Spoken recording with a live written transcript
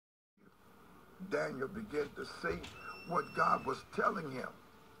Daniel began to see what God was telling him,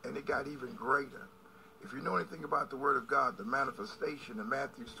 and it got even greater. If you know anything about the Word of God, the manifestation in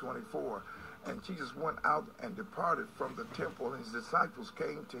Matthew 24, and Jesus went out and departed from the temple, and his disciples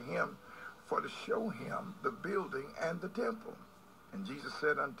came to him for to show him the building and the temple. And Jesus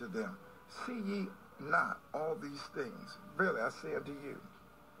said unto them, see ye not all these things? Verily I say unto you,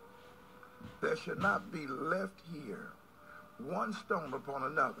 there shall not be left here one stone upon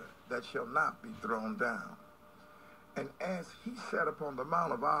another that shall not be thrown down. And as he sat upon the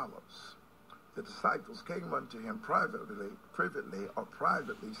Mount of Olives, the disciples came unto him privately,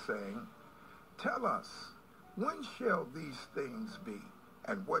 saying, tell us, when shall these things be?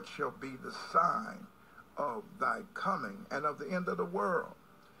 And what shall be the sign of thy coming and of the end of the world?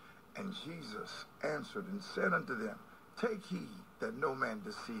 And Jesus answered and said unto them, take heed that no man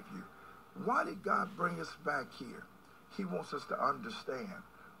deceive you. Why did God bring us back here? He wants us to understand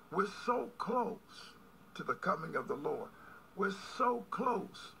we're so close to the coming of the Lord. We're so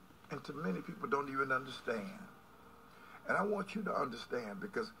close, and to many people don't even understand. And I want you to understand,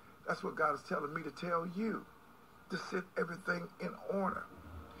 because that's what God is telling me to tell you, to set everything in order.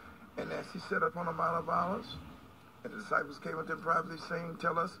 And as he sat upon the Mount of Olives, and the disciples came unto him privately, saying,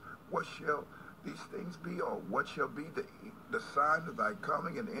 tell us, what shall these things be, or what shall be the sign of thy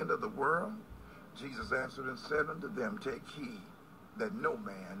coming and the end of the world? Jesus answered and said unto them, take heed that no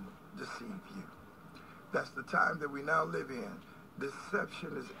man deceive you. That's the time that we now live in.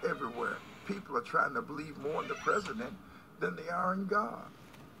 Deception is everywhere. People are trying to believe more in the president than they are in God.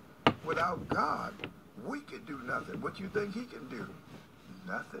 Without God, we can do nothing. What you think he can do?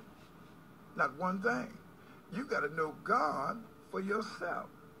 Nothing. Not one thing. You got to know God for yourself.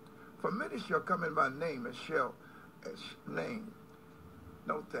 For many shall come in my name and shall name,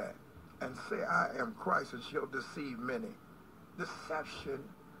 note that, and say, I am Christ, and shall deceive many. Deception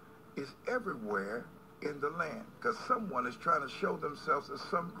is everywhere in the land, because someone is trying to show themselves as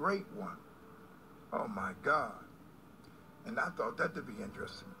some great one. Oh my God. And I thought that to be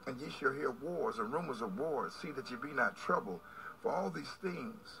interesting. And ye shall hear wars and rumors of wars. See that ye be not troubled, for all these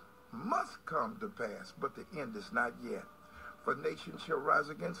things must come to pass, but the end is not yet. For nations shall rise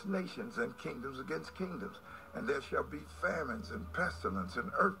against nations, and kingdoms against kingdoms, and there shall be famines and pestilence and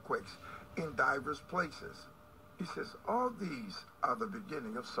earthquakes in divers places. He says, all these are the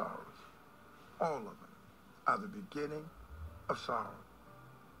beginning of sorrows. All of them are the beginning of sorrow.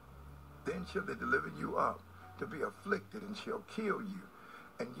 Then shall they deliver you up to be afflicted, and shall kill you,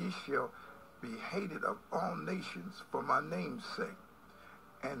 and ye shall be hated of all nations for my name's sake.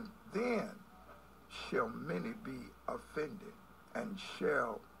 And then shall many be offended, and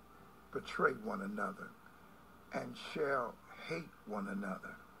shall betray one another, and shall hate one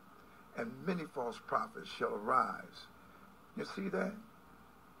another. And many false prophets shall arise. You see that?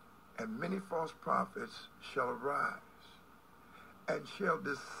 And many false prophets shall arise, and shall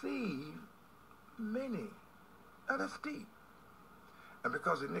deceive many. Now that's deep. And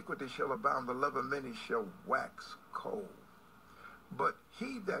because iniquity shall abound, the love of many shall wax cold. But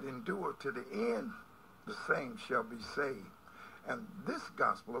he that endureth to the end, the same shall be saved. And this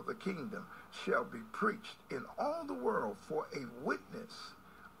gospel of the kingdom shall be preached in all the world for a witness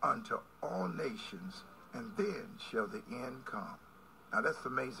unto all nations, and then shall the end come. Now that's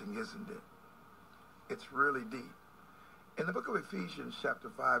amazing, isn't it? It's really deep. In the book of Ephesians chapter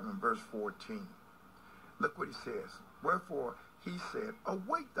 5 and verse 14, look what he says. Wherefore he said,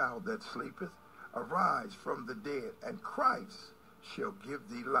 awake thou that sleepeth, arise from the dead, and Christ shall give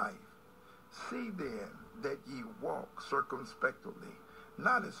thee life. See then that ye walk circumspectly,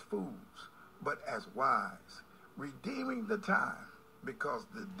 not as fools, but as wise, redeeming the time, because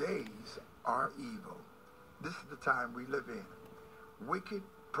the days are evil. This is the time we live in. Wicked,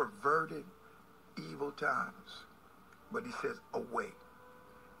 perverted, evil times. But he says, awake.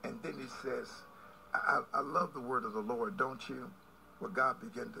 And then he says, I love the word of the Lord, don't you? Where God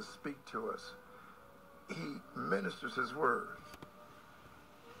began to speak to us. He ministers his word.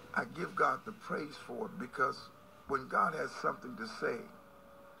 I give God the praise for it, because when God has something to say,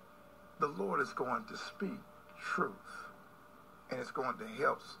 the Lord is going to speak truth. And it's going to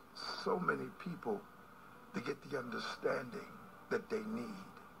help so many people to get the understanding that they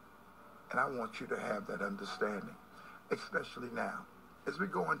need. And I want you to have that understanding, especially now. As we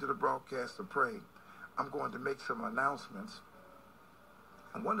go into the broadcast to pray, I'm going to make some announcements.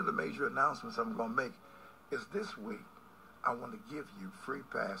 And one of the major announcements I'm going to make is this week, I want to give you free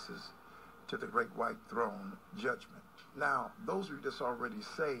passes to the Great White Throne Judgment. Now, those of you that's already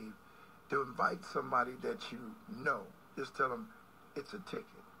saved, to invite somebody that you know, just tell them it's a ticket.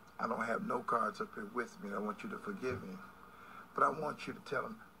 I don't have no cards up here with me. I want you to forgive me. But I want you to tell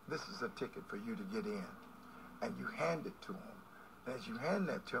them, this is a ticket for you to get in. And you hand it to them. And as you hand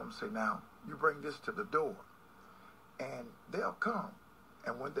that to them, say, now, you bring this to the door. And they'll come.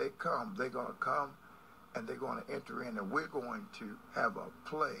 And when they come, they're going to come and they're going to enter in. And we're going to have a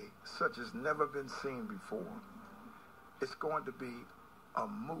play such as never been seen before. It's going to be a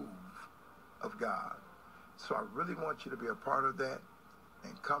move of God. So I really want you to be a part of that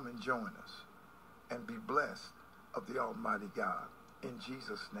and come and join us and be blessed of the Almighty God. In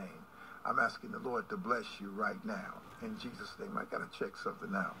Jesus' name, I'm asking the Lord to bless you right now. In Jesus' name, I got to check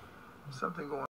something out. Something going